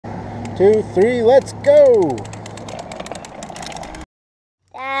2, 3, let's go!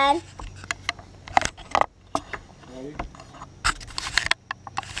 Dad.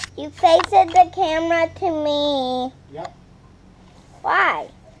 You faced the camera to me. Yep. Why?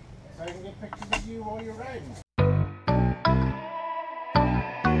 So I can get pictures of you while you're riding.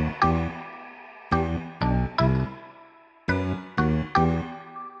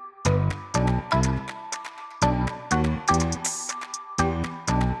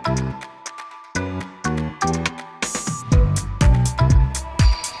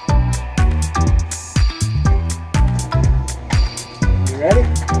 Ready?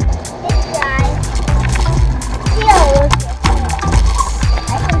 This guy.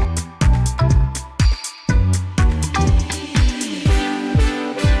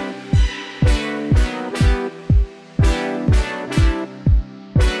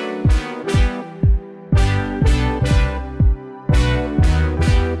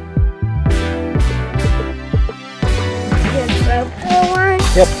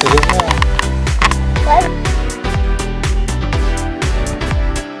 Yep, it is now. What?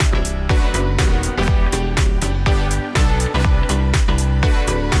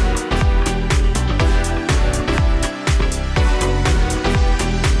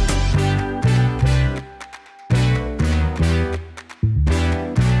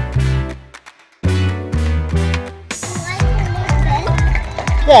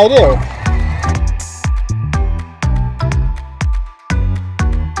 Yeah, I do.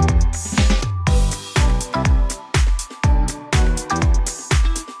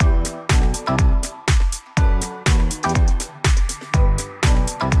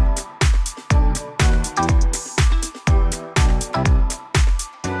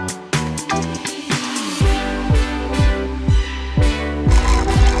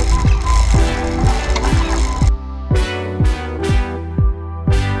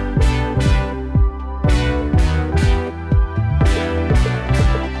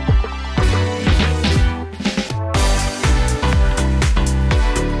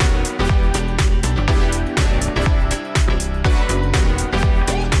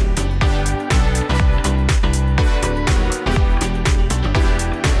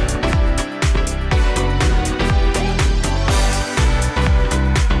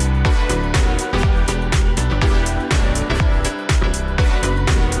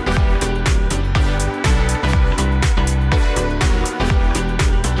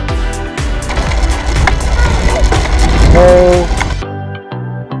 Go.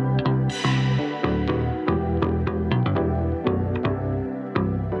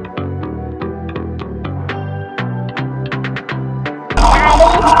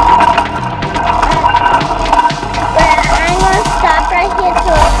 I'm gonna stop right here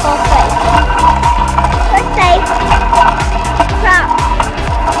to a full place. We're safe. Stop.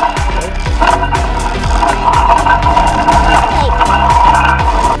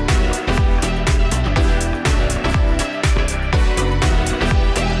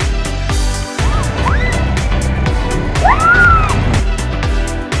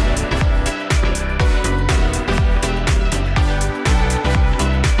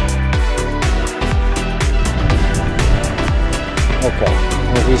 Okay,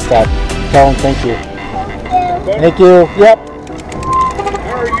 I'm gonna restart. Tell him thank you. Thank you. Thank you. Yep.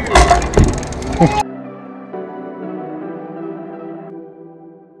 How are you?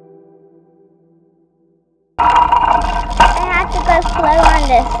 I have to go slow on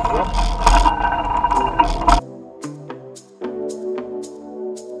this.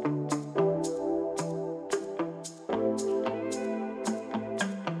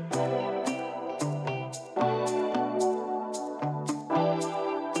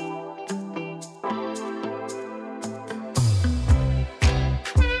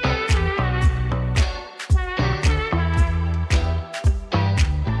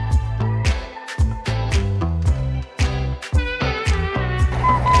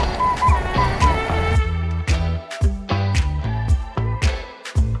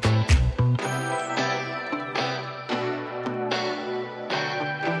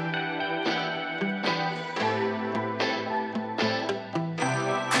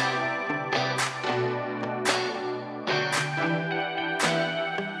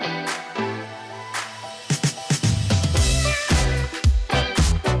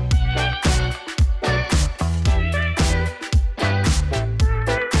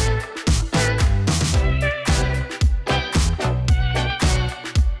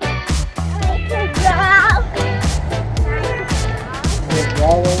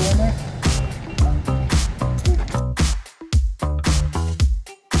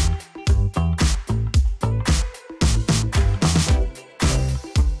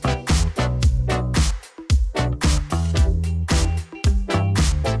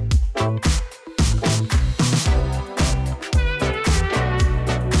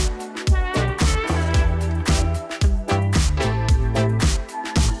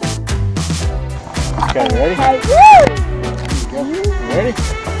 Okay, ready? Okay, woo! Go. Ready?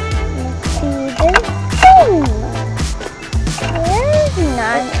 Let's do this thing. Where's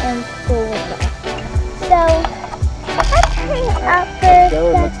none in school? So, let's hang up first. Go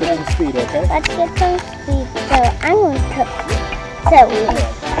and let's get some speed, okay? Let's get some speed. So, I'm going to cook you. So,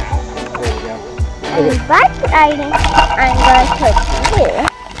 There you go. and but I'm going to cook you.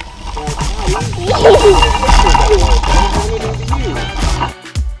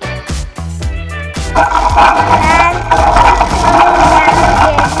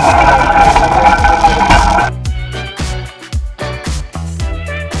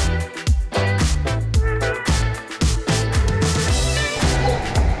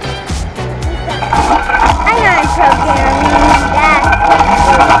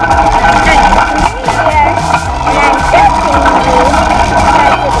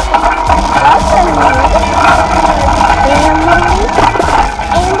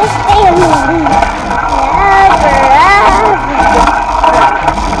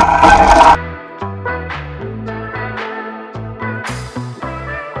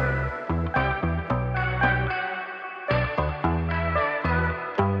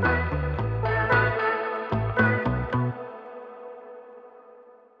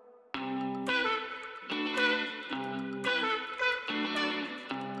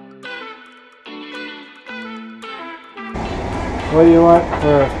 What do you want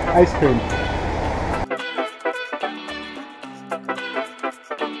for ice cream?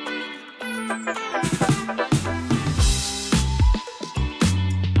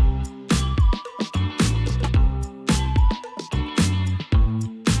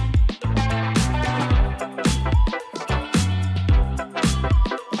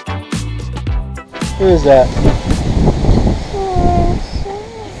 Who is that?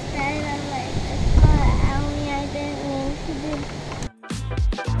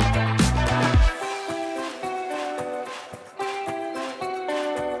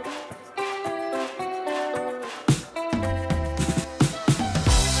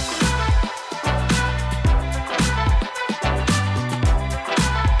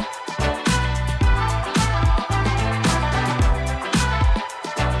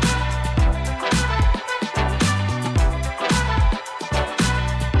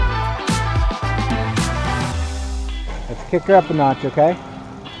 Let's kick her up a notch, okay?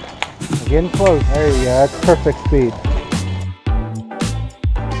 We're getting close. There you go. That's perfect speed.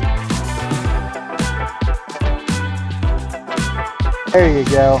 There you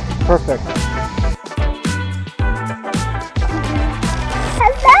go. Perfect.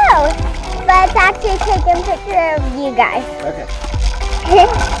 Hello! Let's actually take a picture of you guys. Okay.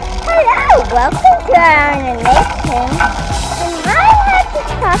 Hello! Welcome to our animation. And I have to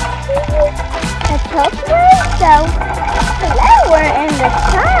talk to you. Let's hope so. Hello, we're in the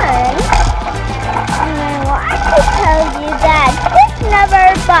sun. And I want to tell you that this never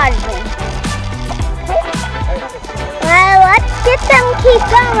bothered me. Okay? Well, let's get them keep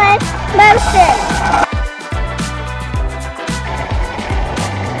going. Motion.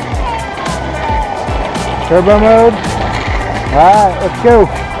 Turbo mode. Alright, let's go.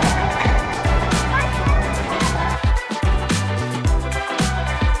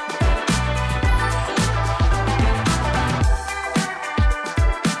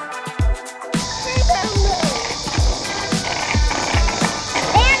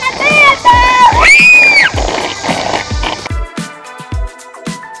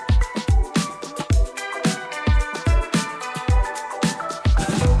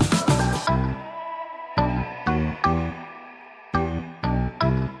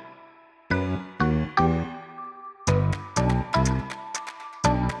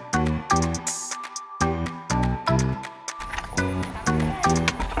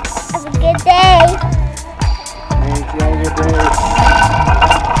 Have a good day. Thank you. Have a good day.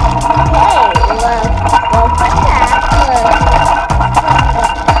 Okay, well, put that. Look.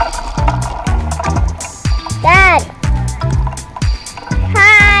 Dad.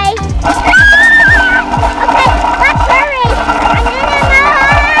 Hi. Okay, let's hurry.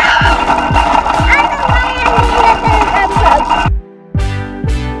 I'm approach.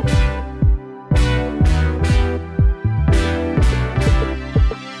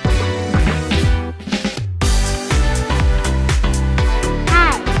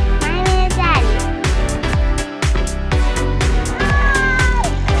 Hi, my name is Daddy.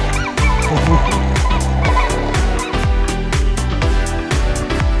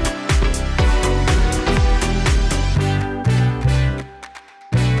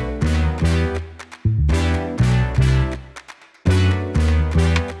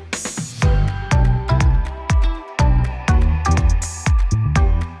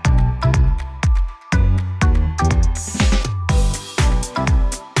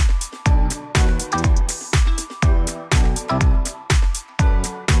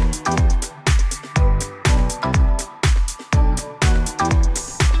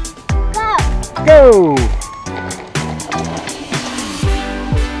 go!